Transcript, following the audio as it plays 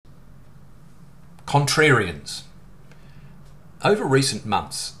Contrarians. Over recent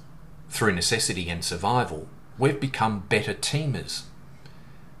months, through necessity and survival, we've become better teamers.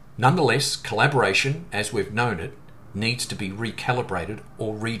 Nonetheless, collaboration, as we've known it, needs to be recalibrated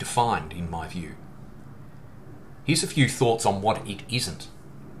or redefined, in my view. Here's a few thoughts on what it isn't.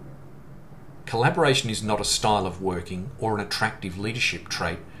 Collaboration is not a style of working or an attractive leadership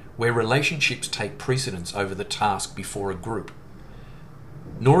trait where relationships take precedence over the task before a group.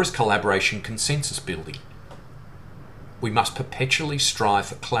 Nor is collaboration consensus building. We must perpetually strive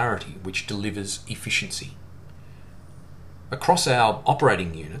for clarity which delivers efficiency. Across our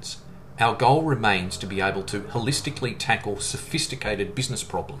operating units, our goal remains to be able to holistically tackle sophisticated business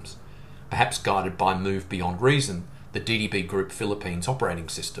problems, perhaps guided by Move Beyond Reason, the DDB Group Philippines operating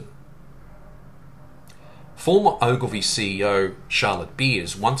system. Former Ogilvy CEO Charlotte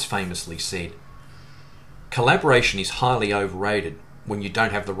Beers once famously said, "Collaboration is highly overrated when you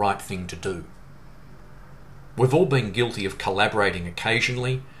don't have the right thing to do." We've all been guilty of collaborating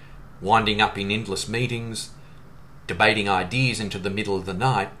occasionally, winding up in endless meetings, debating ideas into the middle of the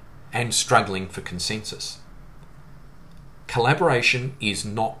night, and struggling for consensus. Collaboration is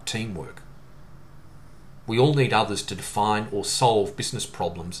not teamwork. We all need others to define or solve business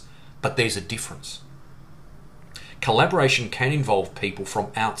problems, but there's a difference. Collaboration can involve people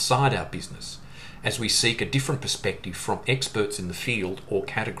from outside our business, as we seek a different perspective from experts in the field or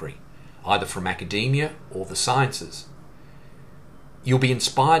category, either from academia or the sciences. You'll be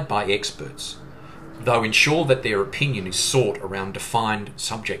inspired by experts, though ensure that their opinion is sought around defined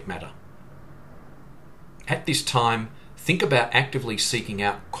subject matter. At this time, think about actively seeking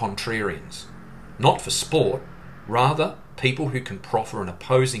out contrarians, not for sport, rather people who can proffer an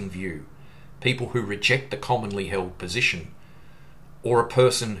opposing view, people who reject the commonly held position, or a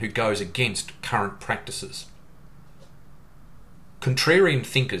person who goes against current practices. Contrarian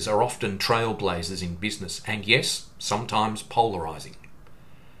thinkers are often trailblazers in business and, yes, sometimes polarising.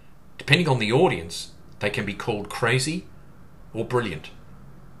 Depending on the audience, they can be called crazy or brilliant.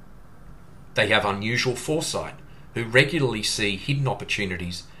 They have unusual foresight, who regularly see hidden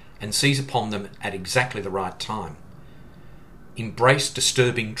opportunities and seize upon them at exactly the right time. Embrace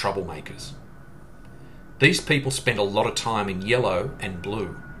disturbing troublemakers. These people spend a lot of time in yellow and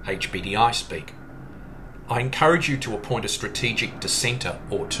blue, HBDI speak. I encourage you to appoint a strategic dissenter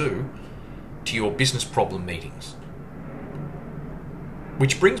or two to your business problem meetings.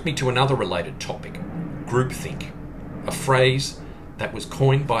 Which brings me to another related topic, groupthink, a phrase that was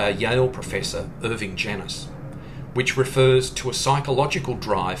coined by a Yale professor, Irving Janis, which refers to a psychological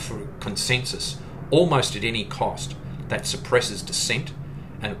drive for consensus almost at any cost that suppresses dissent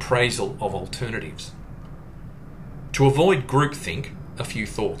and appraisal of alternatives. To avoid groupthink, a few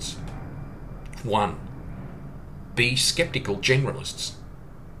thoughts. 1. Be skeptical generalists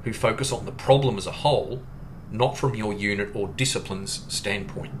who focus on the problem as a whole, not from your unit or discipline's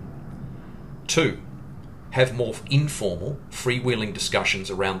standpoint. 2. Have more informal, freewheeling discussions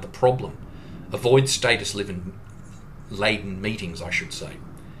around the problem. Avoid status-laden meetings, I should say.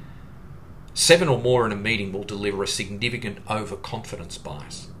 7 or more in a meeting will deliver a significant overconfidence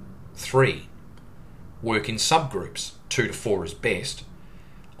bias. 3. Work in subgroups, 2 to 4 is best,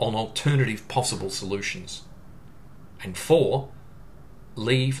 on alternative possible solutions. And 4,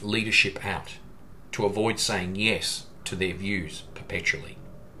 leave leadership out to avoid saying yes to their views perpetually.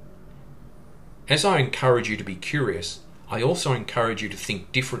 As I encourage you to be curious, I also encourage you to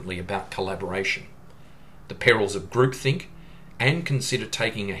think differently about collaboration, the perils of groupthink, and consider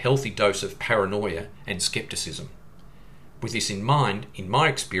taking a healthy dose of paranoia and skepticism. With this in mind, in my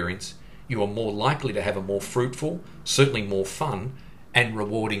experience, you are more likely to have a more fruitful, certainly more fun, and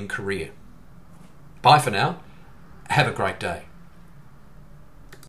rewarding career. Bye for now. Have a great day.